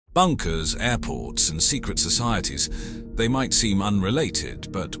Bunkers, airports, and secret societies. They might seem unrelated,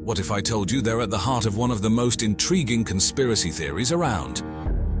 but what if I told you they're at the heart of one of the most intriguing conspiracy theories around?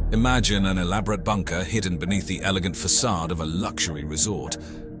 Imagine an elaborate bunker hidden beneath the elegant facade of a luxury resort,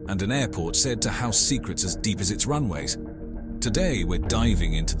 and an airport said to house secrets as deep as its runways. Today, we're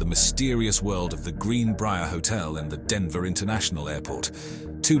diving into the mysterious world of the Greenbrier Hotel and the Denver International Airport.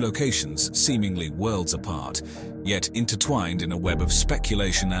 Two locations seemingly worlds apart, yet intertwined in a web of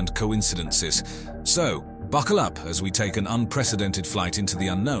speculation and coincidences. So, buckle up as we take an unprecedented flight into the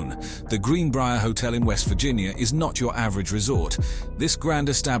unknown. The Greenbrier Hotel in West Virginia is not your average resort. This grand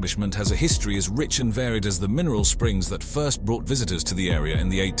establishment has a history as rich and varied as the mineral springs that first brought visitors to the area in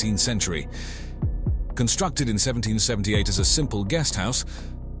the 18th century. Constructed in 1778 as a simple guest house,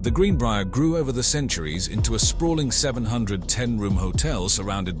 the Greenbrier grew over the centuries into a sprawling 710-room hotel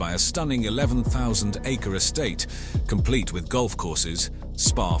surrounded by a stunning 11,000-acre estate, complete with golf courses,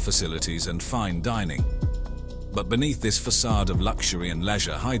 spa facilities, and fine dining. But beneath this facade of luxury and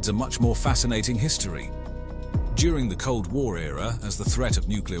leisure hides a much more fascinating history. During the Cold War era, as the threat of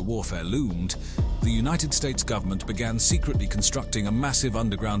nuclear warfare loomed, the United States government began secretly constructing a massive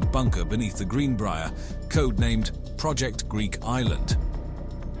underground bunker beneath the Greenbrier, codenamed Project Greek Island.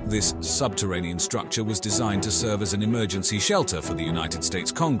 This subterranean structure was designed to serve as an emergency shelter for the United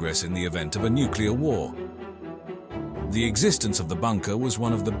States Congress in the event of a nuclear war. The existence of the bunker was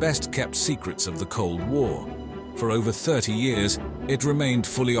one of the best-kept secrets of the Cold War. For over 30 years, it remained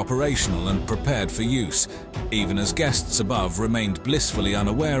fully operational and prepared for use, even as guests above remained blissfully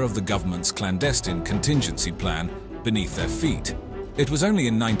unaware of the government's clandestine contingency plan beneath their feet. It was only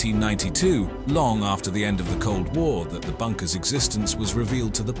in 1992, long after the end of the Cold War, that the bunker's existence was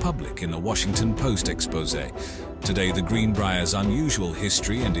revealed to the public in a Washington Post exposé. Today, the Greenbrier's unusual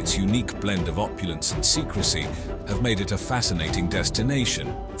history and its unique blend of opulence and secrecy have made it a fascinating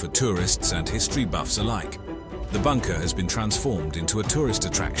destination for tourists and history buffs alike. The bunker has been transformed into a tourist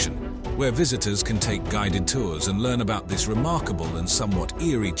attraction, where visitors can take guided tours and learn about this remarkable and somewhat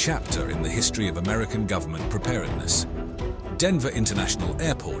eerie chapter in the history of American government preparedness. Denver International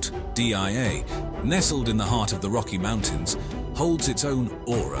Airport, DIA, nestled in the heart of the Rocky Mountains, holds its own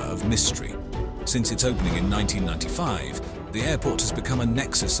aura of mystery. Since its opening in 1995, the airport has become a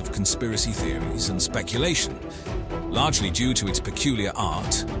nexus of conspiracy theories and speculation, largely due to its peculiar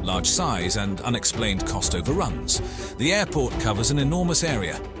art, large size, and unexplained cost overruns. The airport covers an enormous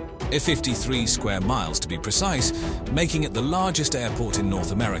area, 53 square miles to be precise, making it the largest airport in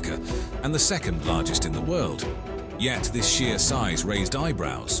North America and the second largest in the world. Yet this sheer size raised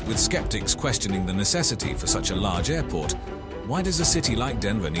eyebrows, with skeptics questioning the necessity for such a large airport. Why does a city like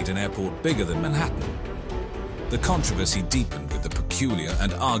Denver need an airport bigger than Manhattan? The controversy deepened with the peculiar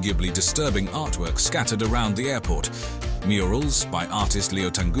and arguably disturbing artwork scattered around the airport. Murals by artist Leo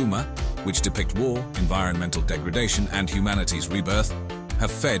Tanguma, which depict war, environmental degradation, and humanity's rebirth,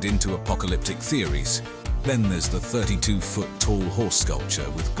 have fed into apocalyptic theories. Then there's the 32-foot-tall horse sculpture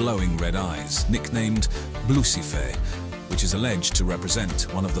with glowing red eyes, nicknamed Lucifer, which is alleged to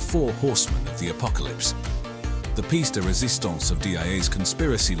represent one of the four horsemen of the apocalypse. The piece de resistance of DIA's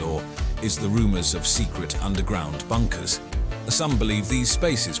conspiracy lore is the rumors of secret underground bunkers. Some believe these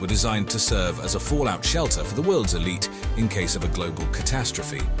spaces were designed to serve as a fallout shelter for the world's elite in case of a global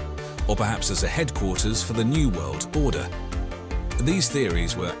catastrophe, or perhaps as a headquarters for the New World Order. These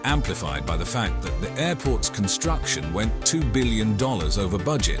theories were amplified by the fact that the airport's construction went $2 billion over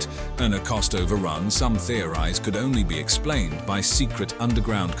budget, and a cost overrun some theorize could only be explained by secret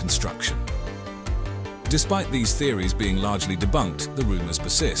underground construction. Despite these theories being largely debunked, the rumors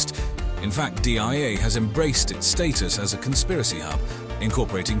persist. In fact, DIA has embraced its status as a conspiracy hub,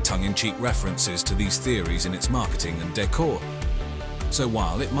 incorporating tongue-in-cheek references to these theories in its marketing and decor. So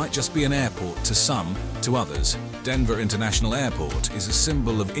while it might just be an airport to some, to others, Denver International Airport is a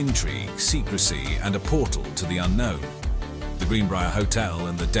symbol of intrigue, secrecy, and a portal to the unknown. The Greenbrier Hotel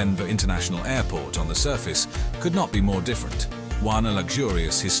and the Denver International Airport on the surface could not be more different. One a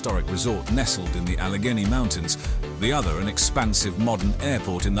luxurious historic resort nestled in the Allegheny Mountains, the other an expansive modern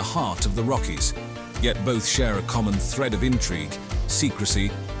airport in the heart of the Rockies. Yet both share a common thread of intrigue, secrecy,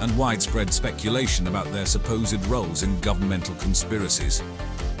 and widespread speculation about their supposed roles in governmental conspiracies.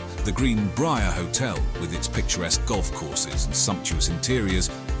 The Greenbrier Hotel, with its picturesque golf courses and sumptuous interiors,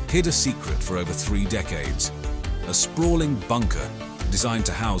 hid a secret for over 3 decades. A sprawling bunker, designed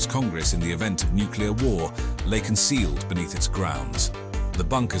to house Congress in the event of nuclear war, lay concealed beneath its grounds. The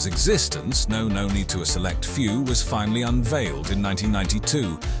bunker's existence, known only to a select few, was finally unveiled in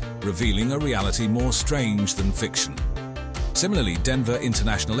 1992, revealing a reality more strange than fiction. Similarly, Denver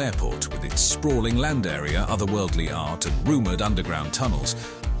International Airport, with its sprawling land area, otherworldly art, and rumored underground tunnels,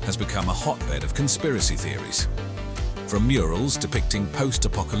 has become a hotbed of conspiracy theories. From murals depicting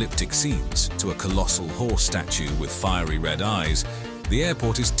post-apocalyptic scenes to a colossal horse statue with fiery red eyes, the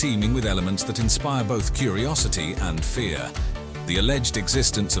airport is teeming with elements that inspire both curiosity and fear. The alleged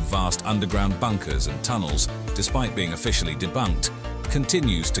existence of vast underground bunkers and tunnels, despite being officially debunked,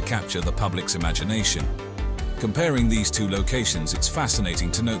 continues to capture the public's imagination. Comparing these two locations, it's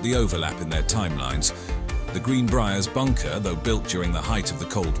fascinating to note the overlap in their timelines. The Greenbrier's bunker, though built during the height of the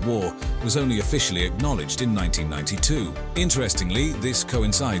Cold War, was only officially acknowledged in 1992. Interestingly, this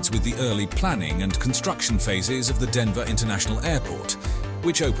coincides with the early planning and construction phases of the Denver International Airport,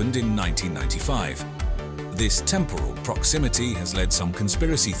 which opened in 1995. This temporal proximity has led some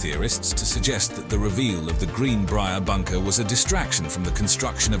conspiracy theorists to suggest that the reveal of the Greenbrier bunker was a distraction from the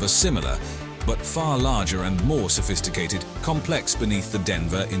construction of a similar, but far larger and more sophisticated complex beneath the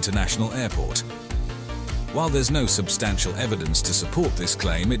Denver International Airport. While there's no substantial evidence to support this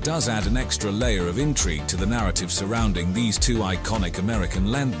claim, it does add an extra layer of intrigue to the narrative surrounding these two iconic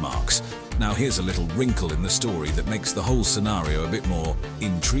American landmarks. Now here's a little wrinkle in the story that makes the whole scenario a bit more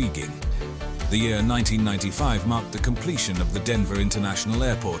intriguing. The year 1995 marked the completion of the Denver International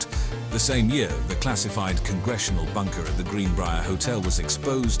Airport. The same year, the classified congressional bunker at the Greenbrier Hotel was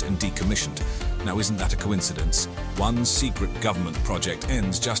exposed and decommissioned. Now, isn't that a coincidence? One secret government project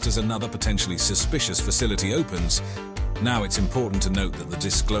ends just as another potentially suspicious facility opens. Now, it's important to note that the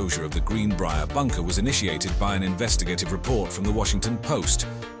disclosure of the Greenbrier bunker was initiated by an investigative report from the Washington Post,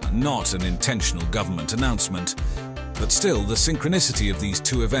 not an intentional government announcement. But still, the synchronicity of these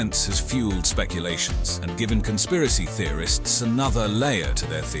two events has fueled speculations and given conspiracy theorists another layer to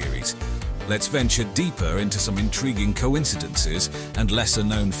their theories. Let's venture deeper into some intriguing coincidences and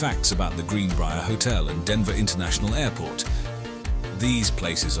lesser-known facts about the Greenbrier Hotel and Denver International Airport. These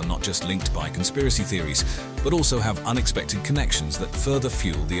places are not just linked by conspiracy theories, but also have unexpected connections that further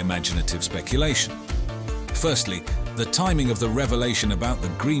fuel the imaginative speculation. Firstly, the timing of the revelation about the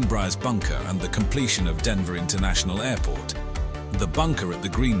Greenbrier's bunker and the completion of Denver International Airport. The bunker at the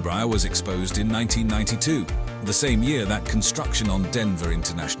Greenbrier was exposed in 1992, the same year that construction on Denver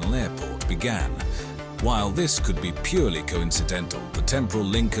International Airport began. While this could be purely coincidental, the temporal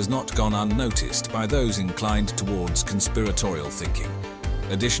link has not gone unnoticed by those inclined towards conspiratorial thinking.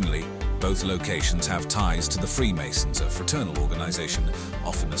 Additionally, both locations have ties to the Freemasons, a fraternal organization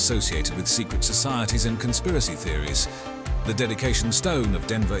often associated with secret societies and conspiracy theories. The dedication stone of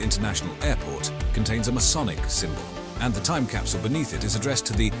Denver International Airport contains a Masonic symbol, and the time capsule beneath it is addressed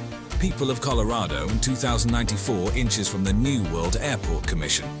to the people of Colorado in 2094 inches from the New World Airport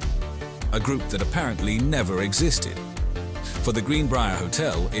Commission, a group that apparently never existed. For the Greenbrier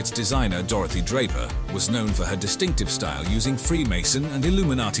Hotel, its designer, Dorothy Draper, was known for her distinctive style using Freemason and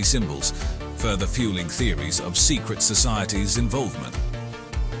Illuminati symbols, further fueling theories of secret societies' involvement.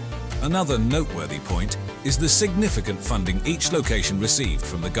 Another noteworthy point is the significant funding each location received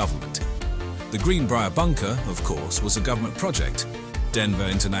from the government. The Greenbrier bunker, of course, was a government project. Denver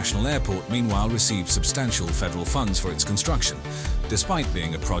International Airport, meanwhile, received substantial federal funds for its construction, despite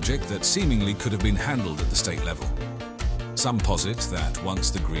being a project that seemingly could have been handled at the state level. Some posit that once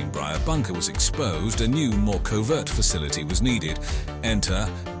the Greenbrier bunker was exposed, a new, more covert facility was needed. Enter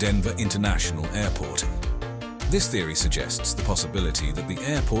Denver International Airport. This theory suggests the possibility that the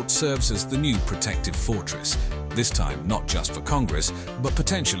airport serves as the new protective fortress, this time not just for Congress, but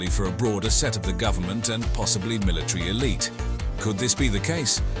potentially for a broader set of the government and possibly military elite. Could this be the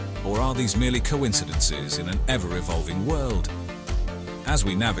case, or are these merely coincidences in an ever-evolving world? As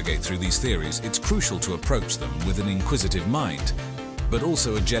we navigate through these theories, it's crucial to approach them with an inquisitive mind, but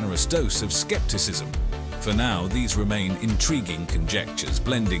also a generous dose of skepticism. For now, these remain intriguing conjectures,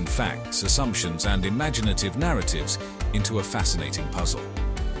 blending facts, assumptions, and imaginative narratives into a fascinating puzzle.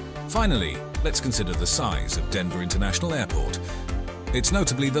 Finally, let's consider the size of Denver International Airport. It's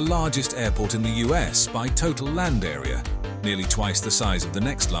notably the largest airport in the US by total land area, nearly twice the size of the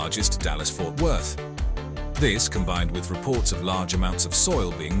next largest, Dallas-Fort Worth. This, combined with reports of large amounts of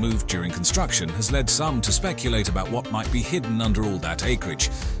soil being moved during construction, has led some to speculate about what might be hidden under all that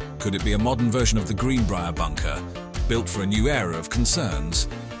acreage. Could it be a modern version of the Greenbrier bunker, built for a new era of concerns?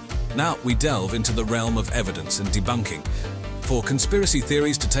 Now we delve into the realm of evidence and debunking. For conspiracy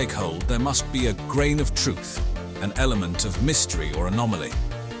theories to take hold, there must be a grain of truth, an element of mystery or anomaly.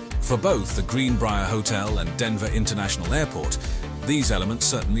 For both the Greenbrier Hotel and Denver International Airport, these elements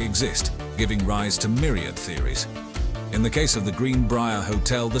certainly exist, giving rise to myriad theories. In the case of the Greenbrier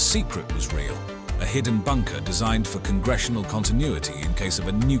Hotel, the secret was real, a hidden bunker designed for congressional continuity in case of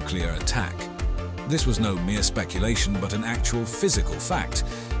a nuclear attack. This was no mere speculation, but an actual physical fact.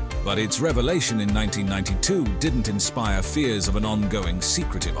 But its revelation in 1992 didn't inspire fears of an ongoing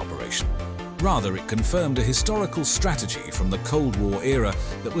secretive operation. Rather, it confirmed a historical strategy from the Cold War era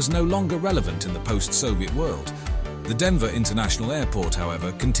that was no longer relevant in the post-Soviet world. The Denver International Airport,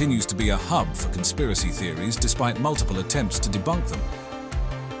 however, continues to be a hub for conspiracy theories despite multiple attempts to debunk them.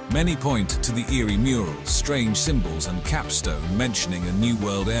 Many point to the eerie murals, strange symbols, and capstone mentioning a New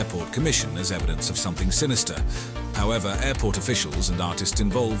World Airport Commission as evidence of something sinister. However, airport officials and artists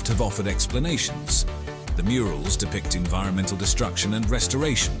involved have offered explanations. The murals depict environmental destruction and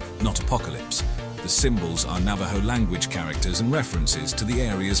restoration, not apocalypse. The symbols are Navajo language characters and references to the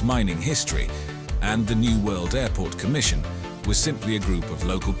area's mining history. And the New World Airport Commission was simply a group of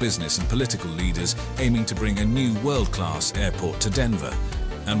local business and political leaders aiming to bring a new world-class airport to Denver.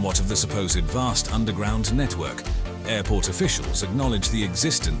 And what of the supposed vast underground network? Airport officials acknowledge the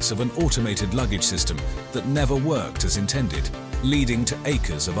existence of an automated luggage system that never worked as intended, leading to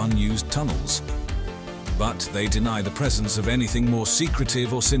acres of unused tunnels. But they deny the presence of anything more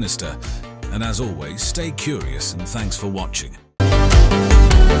secretive or sinister. And as always, stay curious and thanks for watching.